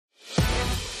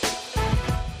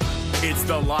It's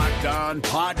the Locked On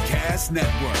Podcast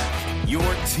Network, your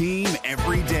team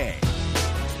every day.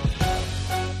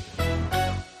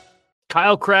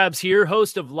 Kyle Krabs here,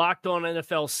 host of Locked On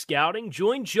NFL Scouting.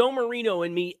 Join Joe Marino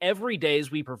and me every day as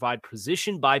we provide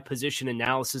position-by-position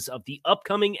analysis of the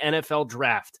upcoming NFL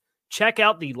Draft. Check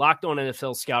out the Locked On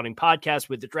NFL Scouting podcast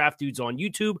with the Draft Dudes on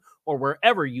YouTube or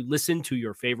wherever you listen to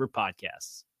your favorite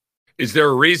podcasts. Is there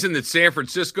a reason that San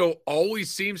Francisco always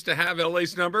seems to have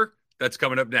LA's number? That's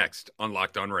coming up next on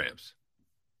Locked On Rams.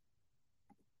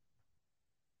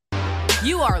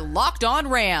 You are Locked On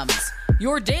Rams,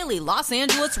 your daily Los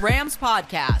Angeles Rams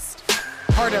podcast.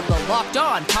 Part of the Locked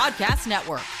On Podcast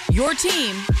Network, your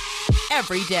team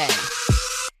every day.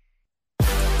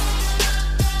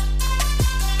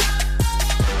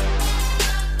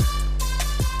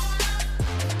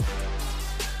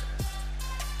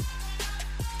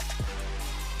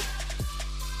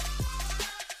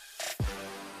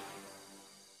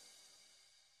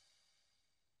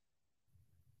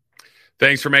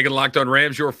 Thanks for making Locked On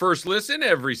Rams your first listen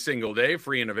every single day,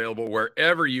 free and available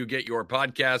wherever you get your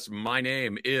podcasts. My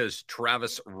name is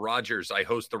Travis Rogers. I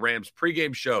host the Rams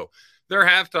pregame show, their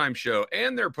halftime show,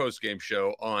 and their postgame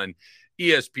show on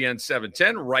ESPN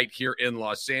 710 right here in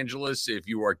Los Angeles. If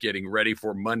you are getting ready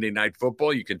for Monday Night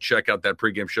Football, you can check out that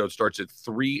pregame show. It starts at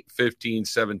 3:15,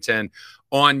 710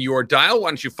 on your dial. Why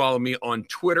don't you follow me on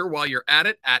Twitter while you're at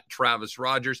it, at Travis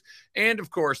Rogers. And, of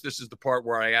course, this is the part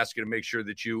where I ask you to make sure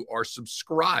that you are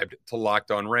subscribed to Locked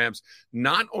On Rams,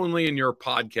 not only in your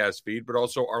podcast feed, but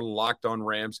also our Locked On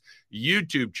Rams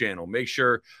YouTube channel. Make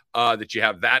sure that you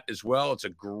have that as well. It's a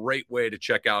great way to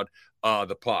check out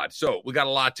the pod. So we got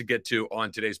a lot to get to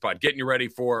on today's pod. Getting you ready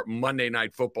for Monday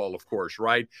Night Football, of course,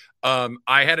 right?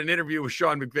 I had an interview with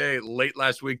Sean McVay late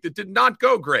last week that did not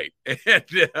go great.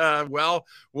 And, well,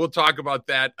 we'll talk about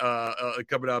that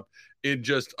coming up in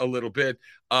just a little bit.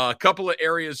 A couple of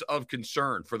areas of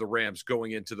concern for the Rams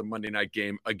going into the Monday night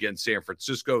game against San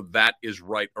Francisco. That is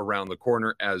right around the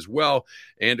corner as well.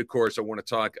 And, of course, I want to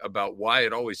talk about why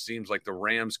it always seems like the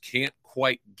Rams can't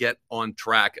quite get on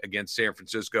track against San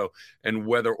Francisco and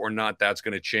whether or not that's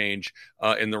going to change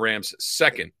in the Rams'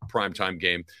 second primetime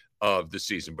game of the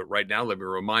season. But right now, let me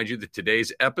remind you that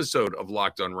today's episode of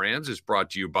Locked On Rams is brought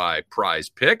to you by Prize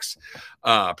Picks.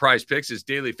 Prize Picks is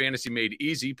daily fantasy made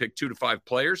easy. Pick 2 to 5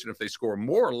 players, and if they score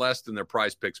more or less than their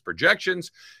Prize Picks projections,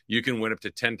 you can win up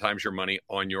to 10 times your money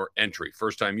on your entry.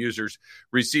 First-time users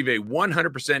receive a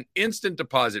 100% instant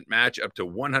deposit match up to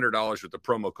 $100 with the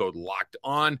promo code Locked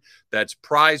On. That's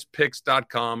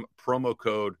prizepicks.com, promo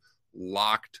code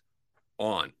Locked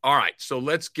On. All right, so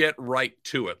let's get right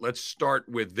to it. Let's start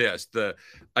with this. The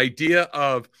idea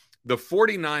of the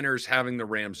 49ers having the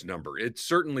Rams number. It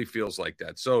certainly feels like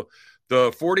that. So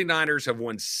the 49ers have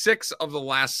won 6 of the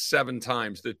last 7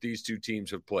 times that these two teams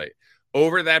have played.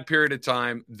 Over that period of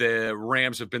time, the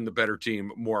Rams have been the better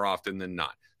team more often than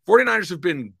not. 49ers have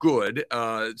been good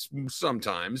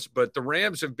sometimes, but the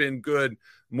Rams have been good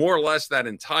more or less that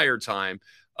entire time,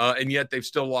 and yet they've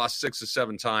still lost 6 or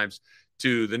 7 times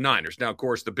to the Niners. Now, of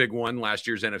course, the big one, last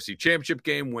year's NFC Championship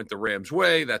game, went the Rams'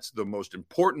 way. That's the most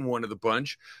important one of the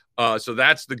bunch. So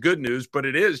that's the good news, but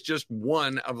it is just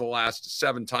one of the last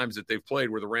 7 times that they've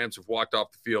played where the Rams have walked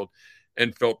off the field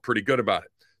and felt pretty good about it.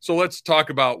 So let's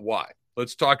talk about why.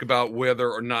 Let's talk about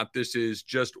whether or not this is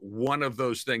just one of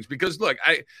those things. Because, look,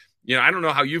 I don't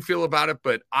know how you feel about it,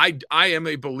 but I am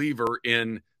a believer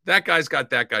in that guy's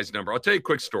got that guy's number. I'll tell you a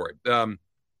quick story.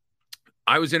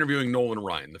 I was interviewing Nolan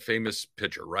Ryan, the famous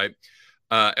pitcher, right,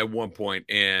 at one point.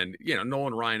 And,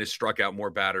 Nolan Ryan has struck out more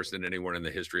batters than anyone in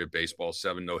the history of baseball.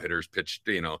 7 no-hitters pitched,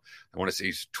 I want to say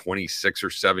he's 26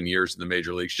 or 7 years in the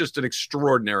major leagues. Just an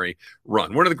extraordinary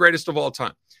run. One of the greatest of all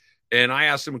time. And I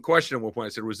asked him a question at one point. I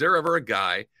said, was there ever a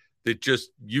guy that just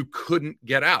you couldn't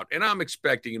get out? And I'm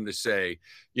expecting him to say,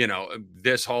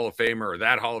 this Hall of Famer or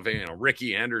that Hall of Famer,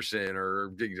 Ricky Anderson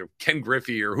or Ken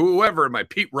Griffey or whoever,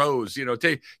 Pete Rose,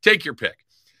 take your pick.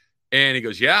 And he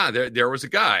goes, yeah, there was a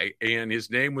guy, and his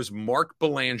name was Mark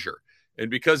Belanger. And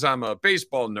because I'm a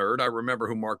baseball nerd, I remember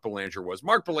who Mark Belanger was.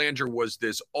 Mark Belanger was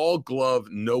this all-glove,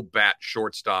 no-bat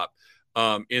shortstop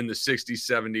in the 60s,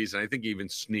 70s, and I think he even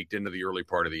sneaked into the early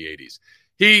part of the 80s.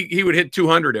 He would hit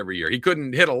 200 every year. He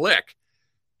couldn't hit a lick.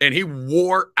 And he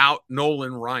wore out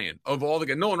Nolan Ryan. Of all the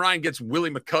guys, Nolan Ryan gets Willie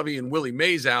McCovey and Willie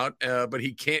Mays out, but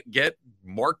he can't get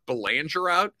Mark Belanger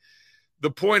out. The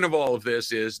point of all of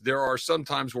this is there are some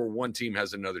times where one team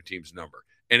has another team's number,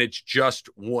 and it's just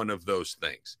one of those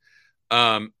things.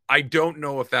 I don't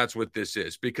know if that's what this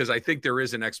is, because I think there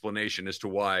is an explanation as to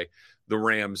why the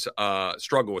Rams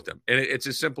struggle with them. And it's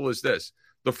as simple as this.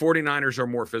 The 49ers are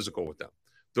more physical with them.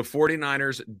 the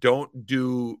 49ers don't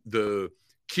do the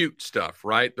cute stuff,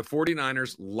 right? The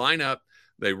 49ers line up,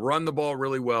 they run the ball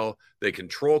really well, they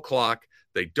control clock,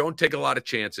 they don't take a lot of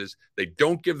chances, they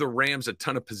don't give the Rams a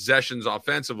ton of possessions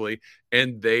offensively,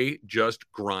 and they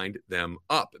just grind them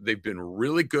up. They've been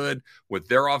really good with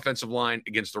their offensive line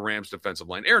against the Rams defensive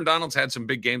line. Aaron Donald's had some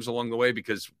big games along the way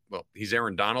because, well, he's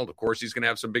Aaron Donald. Of course, he's going to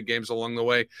have some big games along the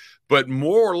way. But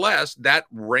more or less, that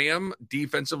Ram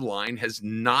defensive line has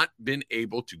not been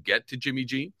able to get to Jimmy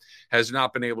G, has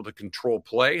not been able to control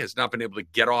play, has not been able to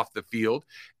get off the field.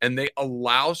 And they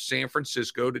allow San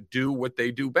Francisco to do what they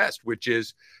do best, which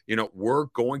is, we're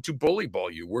going to bully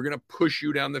ball you. We're going to push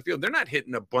you down the field. They're not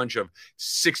hitting a bunch of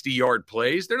 60-yard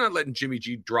plays. They're not letting Jimmy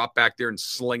G drop back there and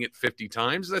sling it 50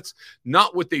 times. That's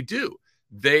not what they do.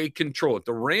 They control it.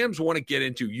 The Rams want to get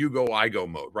into you go, I go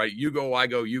mode, right? You go, I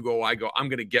go, you go, I go. I'm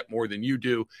going to get more than you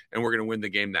do, and we're going to win the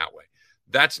game that way.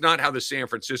 That's not how the San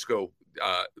Francisco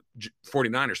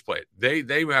 49ers play it.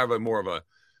 They have a more of a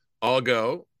I'll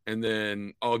go, and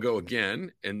then I'll go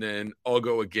again, and then I'll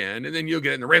go again, and then you'll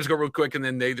get it. And the Rams go real quick, and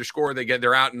then they either score or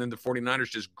they're out, and then the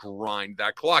 49ers just grind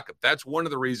that clock up. That's one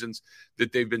of the reasons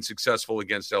that they've been successful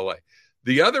against LA.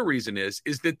 The other reason is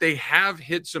that they have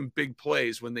hit some big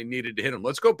plays when they needed to hit them.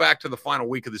 Let's go back to the final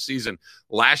week of the season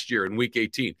last year in Week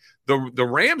 18. The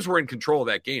Rams were in control of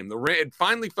that game. It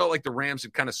finally felt like the Rams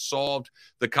had kind of solved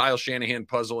the Kyle Shanahan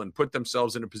puzzle and put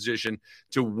themselves in a position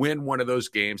to win one of those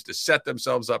games, to set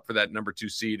themselves up for that number 2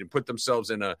 seed and put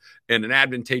themselves in an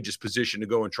advantageous position to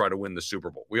go and try to win the Super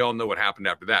Bowl. We all know what happened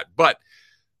after that. But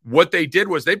what they did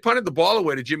was they punted the ball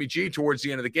away to Jimmy G towards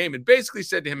the end of the game and basically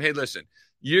said to him, hey, listen,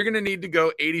 you're going to need to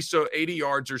go 80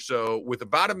 yards or so with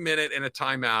about a minute and a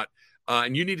timeout,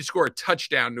 and you need to score a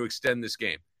touchdown to extend this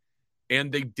game.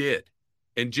 And they did.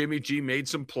 And Jimmy G made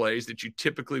some plays that you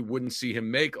typically wouldn't see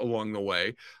him make along the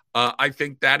way. I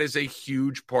think that is a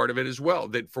huge part of it as well,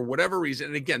 that for whatever reason,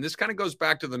 and again, this kind of goes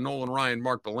back to the Nolan Ryan,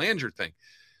 Mark Belanger thing.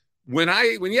 When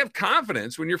you have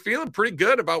confidence, when you're feeling pretty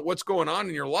good about what's going on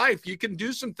in your life, you can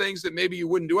do some things that maybe you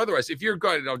wouldn't do otherwise. If you're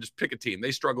going, I'll just pick a team.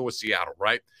 They struggle with Seattle,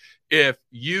 right? If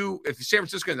San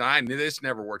Francisco, this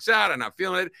never works out, I'm not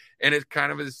feeling it, and it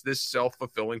kind of is this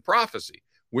self-fulfilling prophecy.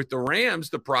 With the Rams,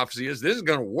 the prophecy is this is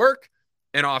going to work,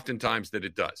 and oftentimes that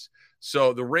it does.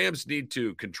 So the Rams need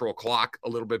to control clock a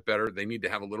little bit better. They need to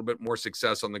have a little bit more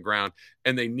success on the ground,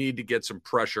 and they need to get some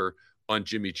pressure on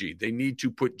Jimmy G. They need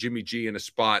to put Jimmy G in a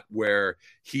spot where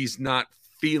he's not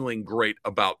feeling great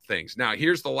about things. Now,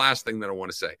 here's the last thing that I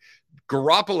want to say.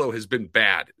 Garoppolo has been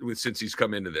bad since he's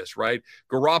come into this, right?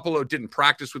 Garoppolo didn't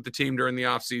practice with the team during the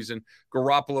offseason.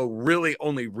 Garoppolo really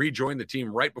only rejoined the team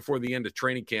right before the end of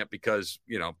training camp because,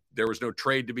 there was no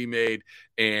trade to be made.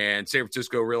 And San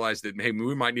Francisco realized that, hey,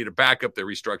 we might need a backup. They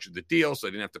restructured the deal, so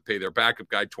they didn't have to pay their backup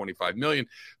guy $25 million.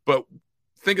 But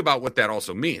think about what that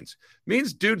also means.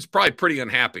 Means dude's probably pretty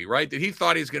unhappy, right? That he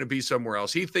thought he's going to be somewhere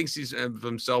else. He thinks he's of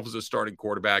himself as a starting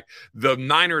quarterback. The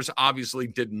Niners obviously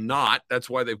did not.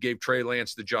 That's why they gave Trey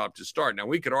Lance the job to start. Now,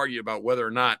 we could argue about whether or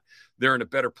not they're in a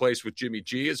better place with Jimmy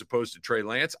G as opposed to Trey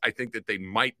Lance. I think that they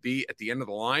might be at the end of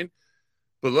the line.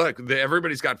 But look,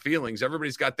 everybody's got feelings.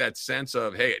 Everybody's got that sense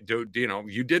of, hey, dude,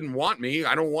 you didn't want me.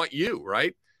 I don't want you,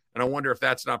 right? And I wonder if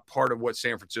that's not part of what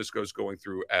San Francisco is going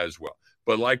through as well.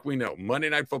 But like we know, Monday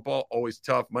Night Football, always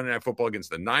tough. Monday Night Football against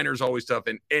the Niners, always tough.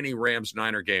 And any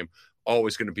Rams-Niner game,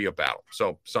 always going to be a battle.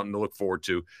 So something to look forward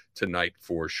to tonight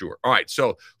for sure. All right,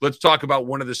 so let's talk about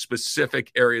one of the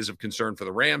specific areas of concern for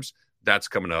the Rams. That's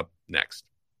coming up next.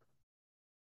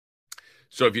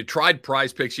 So if you tried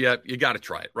Prize Picks yet, you got to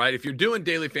try it, right? If you're doing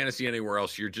daily fantasy anywhere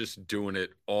else, you're just doing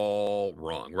it all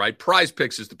wrong, right? Prize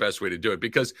Picks is the best way to do it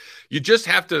because you just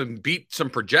have to beat some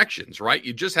projections, right?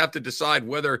 You just have to decide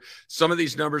whether some of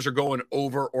these numbers are going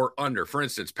over or under. For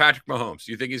instance, Patrick Mahomes,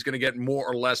 do you think he's going to get more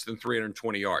or less than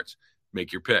 320 yards?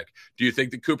 Make your pick. Do you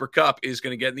think that Cooper Kupp is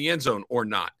going to get in the end zone or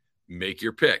not? Make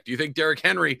your pick. Do you think Derrick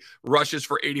Henry rushes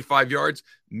for 85 yards?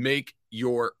 Make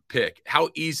your pick. How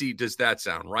easy does that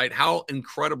sound, right? How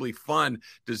incredibly fun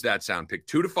does that sound? Pick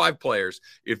 2 to 5 players.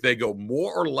 If they go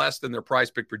more or less than their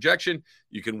Prize Pick projection,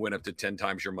 you can win up to 10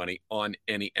 times your money on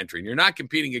any entry. And you're not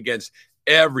competing against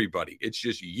everybody. It's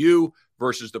just you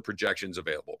versus the projections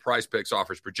available. Prize Picks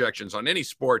offers projections on any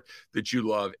sport that you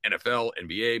love: NFL,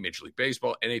 NBA, Major League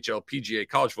Baseball, NHL, PGA,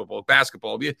 college football,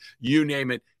 basketball, you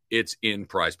name it. it's in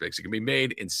Prize Picks. It can be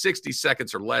made in 60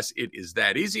 seconds or less. It is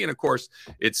that easy. And of course,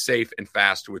 it's safe and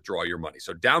fast to withdraw your money.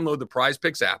 So download the Prize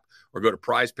Picks app or go to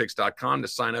prizepicks.com to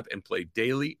sign up and play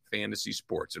daily fantasy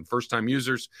sports. And first-time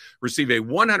users receive a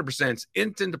 100%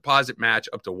 instant deposit match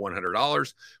up to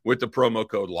 $100 with the promo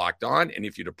code Locked On. And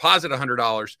if you deposit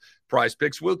 $100, Prize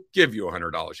Picks will give you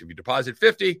 $100. If you deposit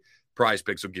 $50, Prize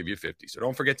Picks will give you $50. So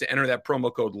don't forget to enter that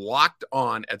promo code Locked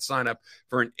On at sign up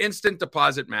for an instant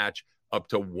deposit match up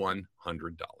to $100.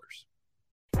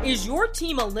 Is your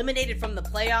team eliminated from the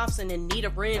playoffs and in need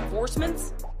of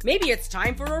reinforcements? Maybe it's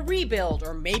time for a rebuild,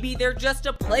 or maybe they're just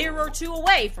a player or two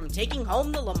away from taking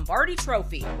home the Lombardi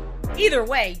Trophy. Either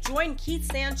way, join Keith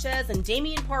Sanchez and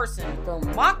Damian Parson for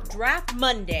Mock Draft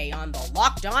Monday on the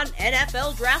Locked On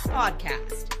NFL Draft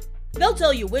Podcast. They'll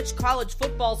tell you which college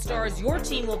football stars your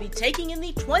team will be taking in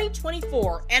the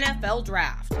 2024 NFL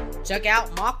Draft. Check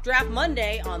out Mock Draft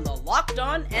Monday on the Locked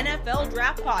On NFL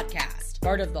Draft Podcast,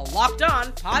 part of the Locked On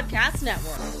Podcast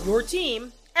Network, your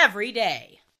team every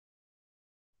day.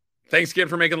 Thanks again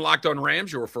for making Locked On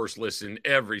Rams your first listen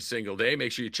every single day.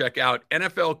 Make sure you check out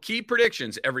NFL Key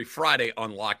Predictions every Friday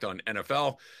on Locked On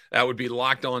NFL. That would be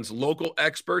Locked On's local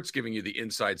experts giving you the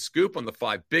inside scoop on the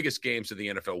 5 biggest games of the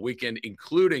NFL weekend,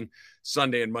 including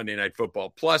Sunday and Monday Night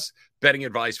Football, plus betting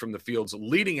advice from the field's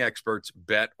leading experts,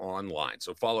 Bet Online.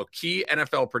 So follow Key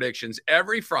NFL Predictions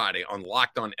every Friday on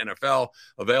Locked On NFL,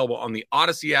 available on the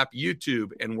Odyssey app,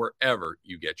 YouTube, and wherever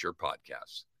you get your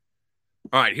podcasts.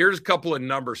 All right, here's a couple of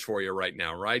numbers for you right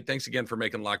now, right? Thanks again for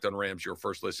making Locked On Rams your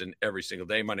first listen every single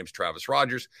day. My name's Travis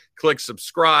Rogers. Click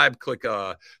subscribe. Click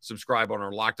subscribe on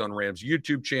our Locked On Rams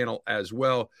YouTube channel as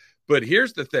well. But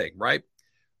here's the thing, right?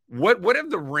 What have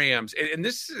the Rams, and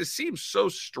this seems so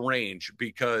strange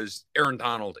because Aaron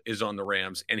Donald is on the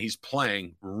Rams and he's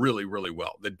playing really, really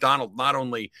well. That Donald not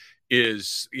only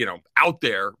is, out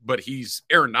there, but he's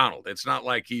Aaron Donald. It's not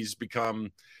like he's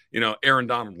become Aaron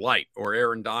Donald light or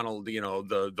Aaron Donald,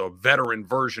 the veteran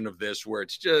version of this where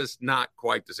it's just not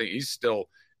quite the same. He's still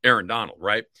Aaron Donald,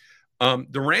 right?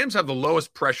 The Rams have the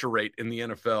lowest pressure rate in the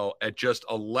NFL at just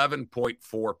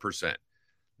 11.4%.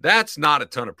 That's not a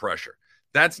ton of pressure.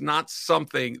 That's not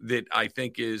something that I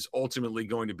think is ultimately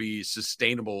going to be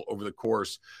sustainable over the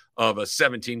course of a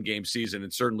 17-game season.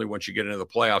 And certainly once you get into the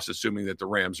playoffs, assuming that the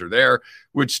Rams are there,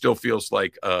 which still feels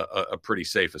like a pretty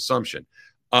safe assumption.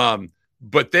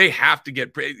 But they have to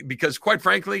get, because quite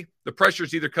frankly, the pressure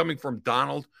is either coming from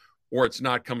Donald or it's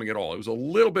not coming at all. It was a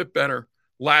little bit better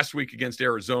last week against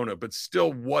Arizona, but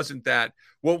still wasn't that,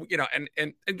 well,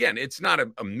 and again, it's not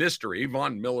a mystery.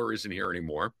 Von Miller isn't here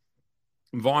anymore.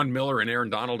 Von Miller and Aaron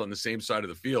Donald on the same side of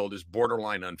the field is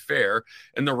borderline unfair.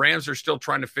 And the Rams are still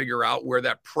trying to figure out where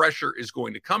that pressure is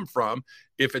going to come from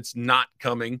if it's not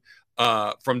coming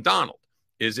from Donald.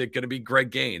 Is it going to be Greg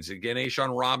Gaines? Again,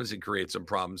 A'Shawn Robinson create some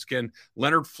problems. Can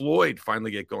Leonard Floyd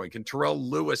finally get going? Can Terrell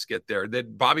Lewis get there?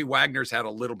 That Bobby Wagner's had a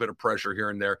little bit of pressure here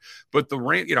and there. But the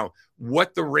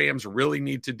what the Rams really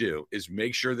need to do is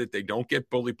make sure that they don't get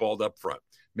bully balled up front.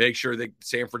 Make sure that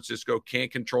San Francisco can't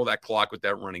control that clock with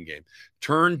that running game.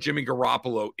 Turn Jimmy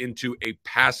Garoppolo into a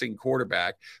passing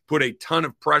quarterback. Put a ton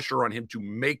of pressure on him to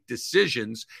make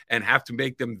decisions and have to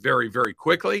make them very, very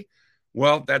quickly.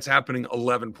 Well, that's happening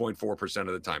 11.4% of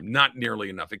the time. Not nearly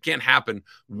enough. It can't happen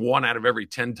 1 out of every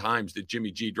 10 times that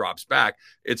Jimmy G drops back.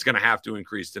 It's going to have to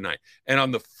increase tonight. And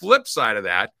on the flip side of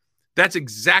that, that's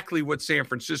exactly what San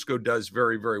Francisco does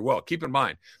very, very well. Keep in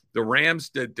mind, the Rams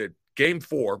did Game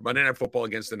 4, Monday Night Football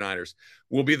against the Niners,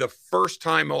 will be the first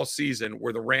time all season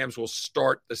where the Rams will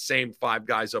start the same 5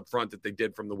 guys up front that they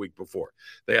did from the week before.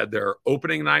 They had their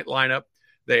opening night lineup.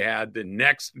 They had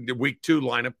the week 2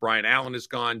 lineup. Brian Allen is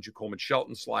gone. Coleman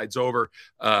Shelton slides over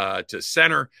to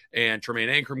center, and Tremaine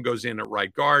Ankrum goes in at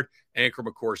right guard. Ankrum,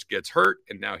 of course, gets hurt,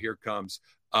 and now here comes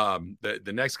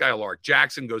the next guy, Alaric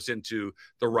Jackson, goes into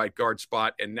the right guard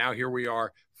spot, and now here we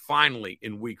are finally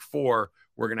in week 4.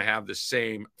 We're going to have the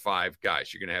same 5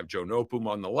 guys. You're going to have Joe Noteboom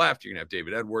on the left. You're going to have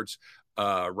David Edwards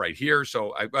right here.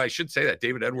 So I should say that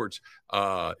David Edwards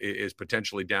is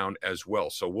potentially down as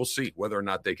well. So we'll see whether or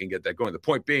not they can get that going. The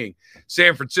point being,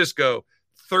 San Francisco,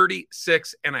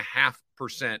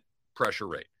 36.5% pressure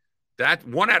rate. That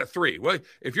 1 out of 3. Well,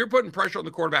 if you're putting pressure on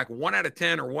the quarterback 1 out of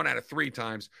 10 or 1 out of 3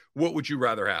 times, what would you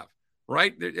rather have?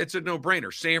 Right? It's a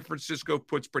no-brainer. San Francisco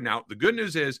puts – now, the good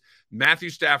news is Matthew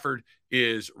Stafford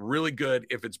is really good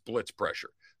if it's blitz pressure.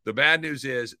 The bad news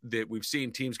is that we've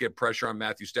seen teams get pressure on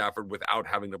Matthew Stafford without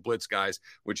having to blitz guys,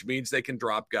 which means they can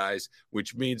drop guys,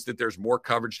 which means that there's more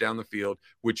coverage down the field,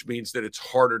 which means that it's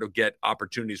harder to get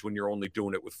opportunities when you're only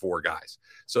doing it with 4 guys.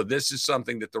 So this is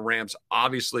something that the Rams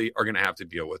obviously are going to have to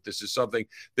deal with. This is something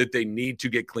that they need to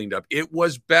get cleaned up. It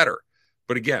was better.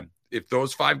 But again, if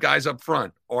those 5 guys up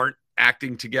front aren't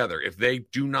acting together, if they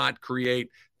do not create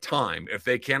time, if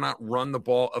they cannot run the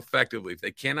ball effectively, if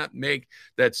they cannot make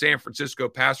that San Francisco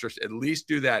pass rush, at least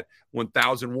do that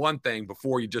 1001 thing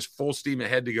before you just full steam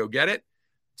ahead to go get it,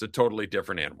 it's a totally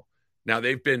different animal. Now,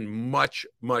 they've been much,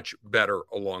 much better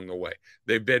along the way.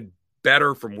 They've been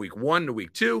better from week 1 to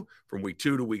week 2, from week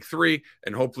 2 to week 3,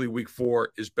 and hopefully week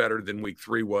 4 is better than week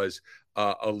 3 was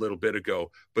a little bit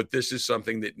ago. But this is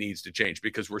something that needs to change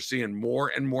because we're seeing more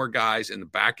and more guys in the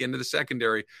back end of the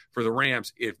secondary for the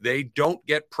Rams. If they don't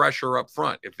get pressure up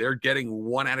front, if they're getting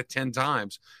 1 out of 10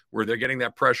 times where they're getting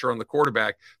that pressure on the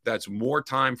quarterback, that's more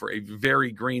time for a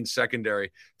very green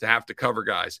secondary to have to cover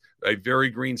guys, a very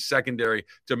green secondary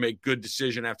to make good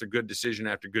decision after good decision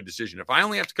after good decision. If I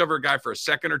only have to cover a guy for a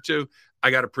second or 2, I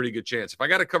got a pretty good chance. If I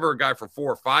got to cover a guy for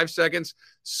 4 or 5 seconds,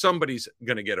 somebody's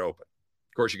going to get open.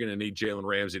 Of course, you're going to need Jalen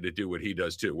Ramsey to do what he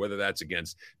does too, whether that's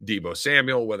against Deebo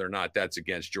Samuel, whether or not that's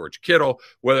against George Kittle,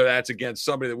 whether that's against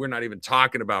somebody that we're not even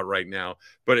talking about right now.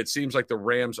 But it seems like the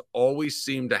Rams always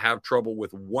seem to have trouble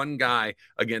with one guy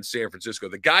against San Francisco.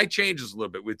 The guy changes a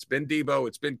little bit. It's been Deebo.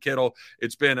 It's been Kittle.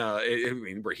 It's been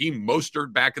Raheem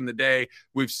Mostert back in the day.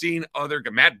 We've seen other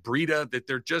Matt Breida, that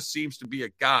there just seems to be a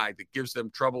guy that gives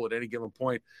them trouble at any given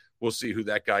point. We'll see who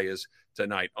that guy is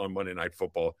tonight on Monday Night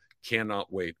Football.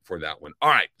 Cannot wait for that one. All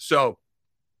right, so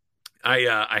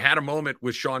I had a moment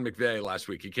with Sean McVay last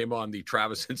week. He came on the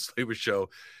Travis and Sliwa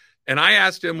show, and I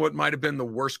asked him what might have been the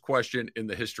worst question in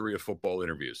the history of football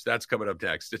interviews. That's coming up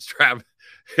next. It's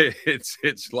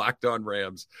it's Locked On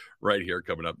Rams right here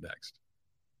coming up next.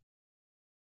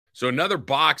 So another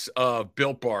box of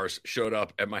Built Bars showed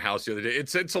up at my house the other day.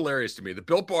 It's hilarious to me. The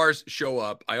Built Bars show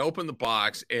up. I open the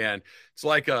box, and it's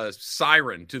like a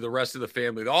siren to the rest of the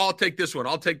family. Oh, I'll take this one.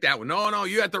 I'll take that one. No,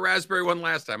 you had the raspberry one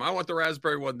last time. I want the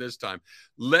raspberry one this time.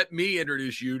 Let me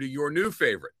introduce you to your new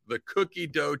favorite, the Cookie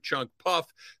Dough Chunk Puff.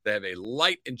 They have a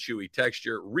light and chewy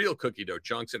texture, real cookie dough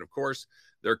chunks, and of course,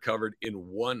 they're covered in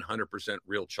 100%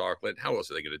 real chocolate. How else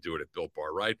are they going to do it at Built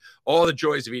Bar, right? All the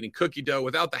joys of eating cookie dough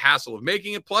without the hassle of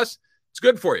making it. Plus, it's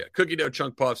good for you. Cookie dough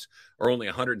chunk puffs are only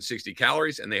 160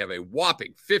 calories, and they have a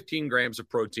whopping 15 grams of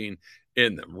protein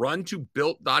in them. Run to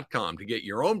Built.com to get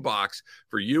your own box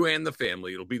for you and the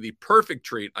family. It'll be the perfect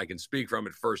treat. I can speak from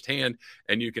it firsthand,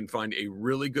 and you can find a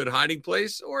really good hiding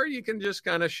place, or you can just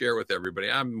kind of share with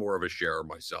everybody. I'm more of a sharer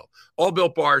myself. All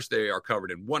Built Bars, they are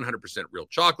covered in 100% real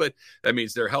chocolate. That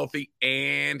means they're healthy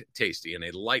and tasty and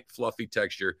a light, fluffy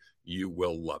texture. You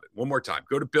will love it. One more time.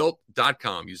 Go to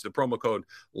Built.com. Use the promo code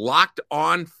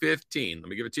LOCKEDON15. Let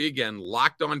me give it to you again.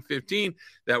 LOCKEDON15.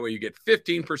 That way you get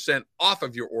 15% off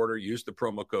of your order. Use the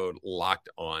promo code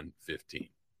LOCKEDON15.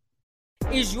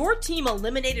 Is your team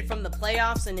eliminated from the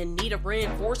playoffs and in need of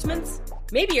reinforcements?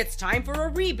 Maybe it's time for a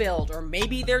rebuild, or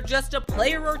maybe they're just a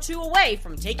player or 2 away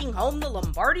from taking home the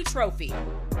Lombardi Trophy.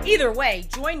 Either way,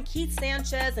 join Keith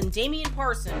Sanchez and Damian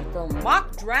Parson for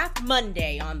Mock Draft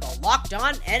Monday on the Locked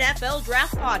On NFL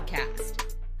Draft Podcast.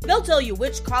 They'll tell you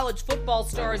which college football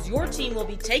stars your team will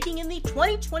be taking in the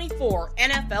 2024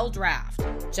 NFL Draft.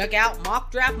 Check out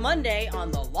Mock Draft Monday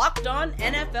on the Locked On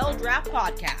NFL Draft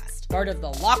Podcast, part of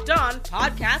the Locked On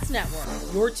Podcast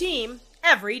Network, your team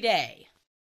every day.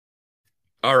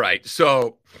 All right,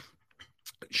 so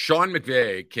Sean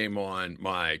McVay came on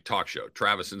my talk show,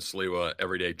 Travis and Sliwa,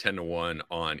 every day 10 to 1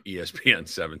 on ESPN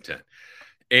 710.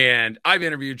 And I've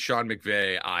interviewed Sean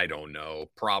McVay, I don't know,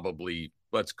 probably,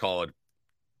 let's call it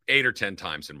 8 or 10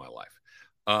 times in my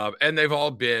life. And they've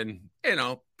all been,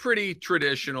 pretty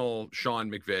traditional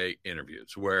Sean McVay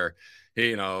interviews where,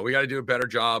 we got to do a better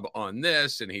job on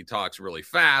this. And he talks really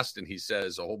fast and he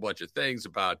says a whole bunch of things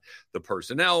about the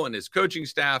personnel and his coaching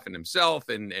staff and himself.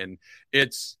 And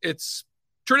it's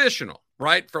traditional,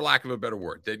 right? For lack of a better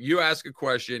word, that you ask a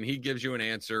question, he gives you an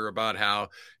answer about how,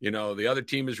 the other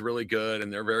team is really good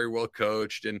and they're very well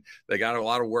coached and they got a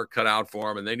lot of work cut out for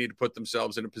them and they need to put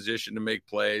themselves in a position to make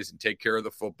plays and take care of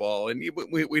the football. And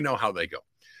we know how they go.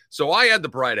 So I had the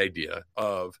bright idea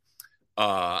of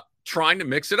trying to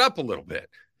mix it up a little bit,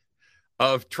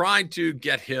 of trying to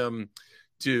get him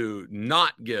to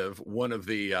not give one of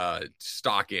the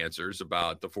stock answers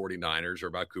about the 49ers or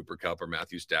about Cooper Kupp or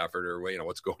Matthew Stafford or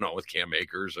what's going on with Cam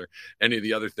Akers or any of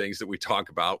the other things that we talk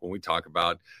about when we talk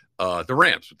about the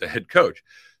Rams with the head coach.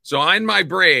 So in my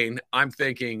brain, I'm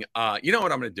thinking, you know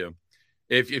what I'm going to do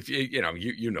if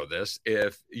you know this,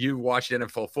 if you watched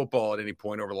NFL football at any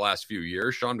point over the last few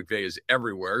years, Sean McVay is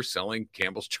everywhere selling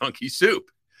Campbell's Chunky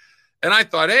Soup. And I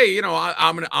thought, hey,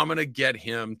 I'm gonna get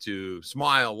him to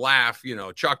smile, laugh,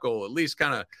 chuckle, at least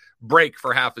kind of break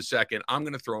for half a second. I'm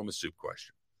gonna throw him a soup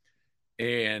question.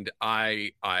 And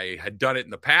I had done it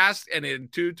in the past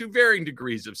and to varying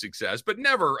degrees of success, but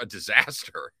never a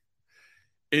disaster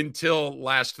until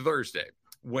last Thursday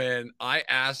when I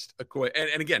asked a question.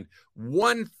 And again,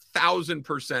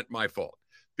 1,000% my fault,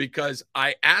 because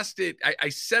I asked it, I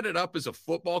set it up as a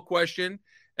football question,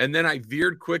 and then I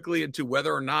veered quickly into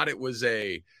whether or not it was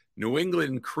a New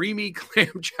England creamy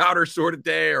clam chowder sort of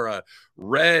day or a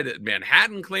red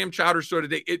Manhattan clam chowder sort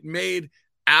of day. It made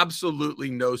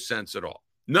absolutely no sense at all.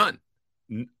 None.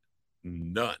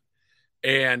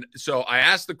 And so I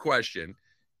asked the question,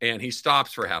 and he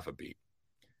stops for half a beat.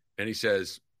 And he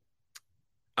says,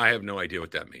 I have no idea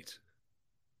what that means.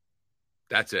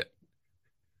 That's it.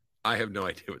 I have no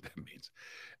idea what that means.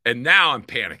 And now I'm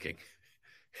panicking.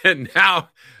 And now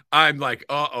I'm like,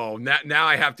 uh-oh, now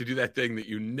I have to do that thing that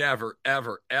you never,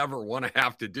 ever, ever want to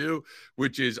have to do,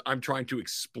 which is I'm trying to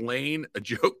explain a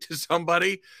joke to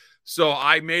somebody. So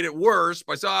I made it worse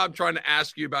by saying, I'm trying to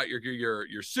ask you about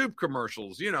your soup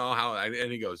commercials,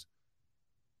 and he goes,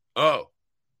 oh,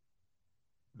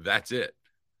 that's it.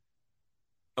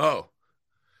 Oh.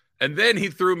 And then he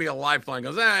threw me a lifeline,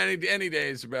 goes, any day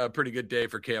is a pretty good day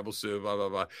for Campbell Soup, blah, blah,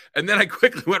 blah. And then I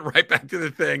quickly went right back to the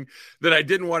thing that I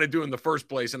didn't want to do in the first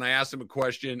place. And I asked him a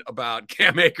question about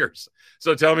Cam Akers.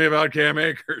 So tell me about Cam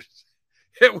Akers.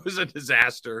 It was a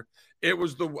disaster. It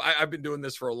was I've been doing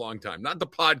this for a long time, not the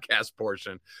podcast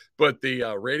portion, but the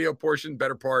radio portion,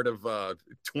 better part of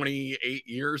 28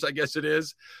 years, I guess it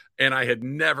is. And I had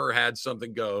never had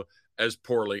something go as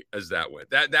poorly as that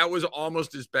went. That was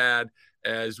almost as bad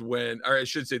as when, or I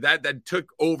should say that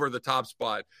took over the top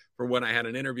spot for when I had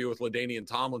an interview with LaDainian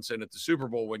Tomlinson at the Super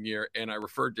Bowl one year, and I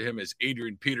referred to him as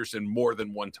Adrian Peterson more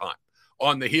than one time,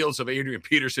 on the heels of Adrian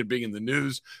Peterson being in the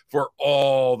news for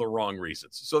all the wrong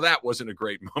reasons. So that wasn't a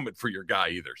great moment for your guy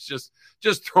either. It's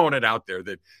just throwing it out there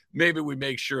that maybe we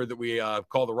make sure that we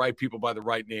call the right people by the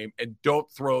right name and don't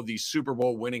throw the Super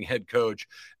Bowl winning head coach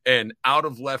and out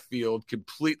of left field,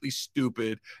 completely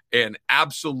stupid and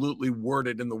absolutely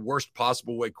worded in the worst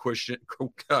possible way question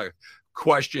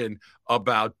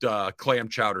about clam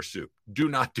chowder soup. Do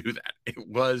not do that. It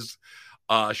was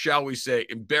shall we say,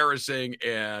 embarrassing,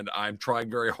 and I'm trying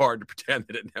very hard to pretend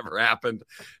that it never happened.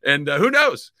 And who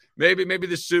knows? Maybe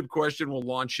the soup question will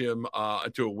launch him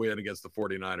to a win against the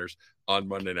 49ers on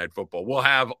Monday Night Football. We'll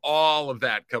have all of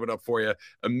that coming up for you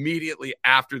immediately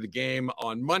after the game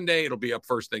on Monday. It'll be up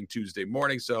first thing Tuesday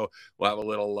morning, so we'll have a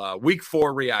little Week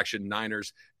 4 reaction,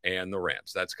 Niners and the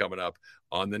Rams. That's coming up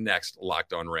on the next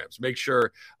Locked On Rams. Make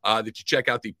sure that you check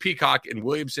out the Peacock and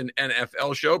Williamson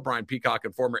NFL show. Brian Peacock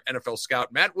and former NFL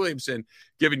scout Matt Williamson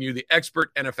giving you the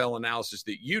expert NFL analysis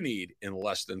that you need in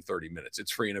less than 30 minutes.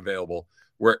 It's free and available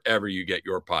wherever you get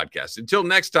your podcasts. Until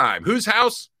next time, whose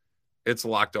house? It's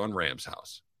Locked On Rams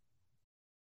house.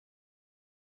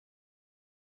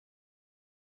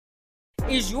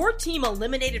 Is your team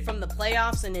eliminated from the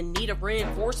playoffs and in need of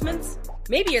reinforcements?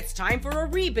 Maybe it's time for a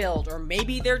rebuild, or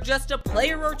maybe they're just a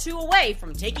player or two away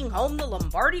from taking home the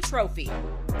Lombardi Trophy.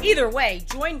 Either way,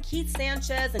 join Keith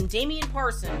Sanchez and Damian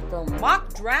Parson for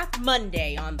Mock Draft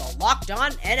Monday on the Locked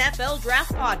On NFL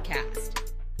Draft Podcast.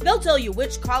 They'll tell you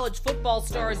which college football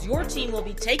stars your team will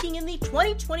be taking in the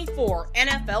 2024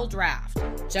 NFL Draft.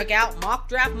 Check out Mock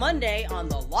Draft Monday on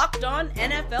the Locked On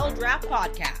NFL Draft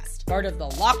Podcast, part of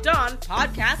the Locked On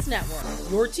Podcast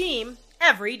Network, your team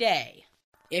every day.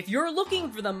 If you're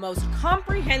looking for the most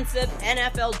comprehensive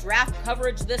NFL draft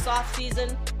coverage this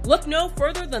offseason, look no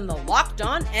further than the Locked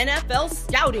On NFL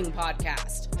Scouting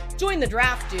Podcast. Join the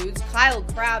draft dudes, Kyle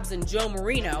Krabs and Joe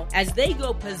Marino, as they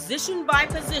go position by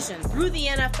position through the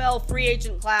NFL free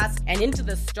agent class and into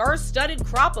the star-studded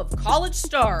crop of college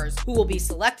stars who will be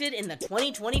selected in the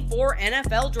 2024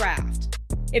 NFL Draft.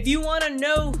 If you want to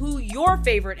know who your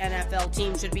favorite NFL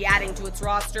team should be adding to its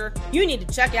roster, you need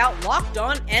to check out Locked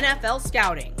On NFL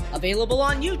Scouting, available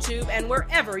on YouTube and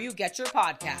wherever you get your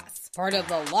podcasts. Part of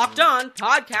the Locked On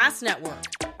Podcast Network,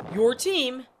 your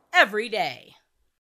team every day.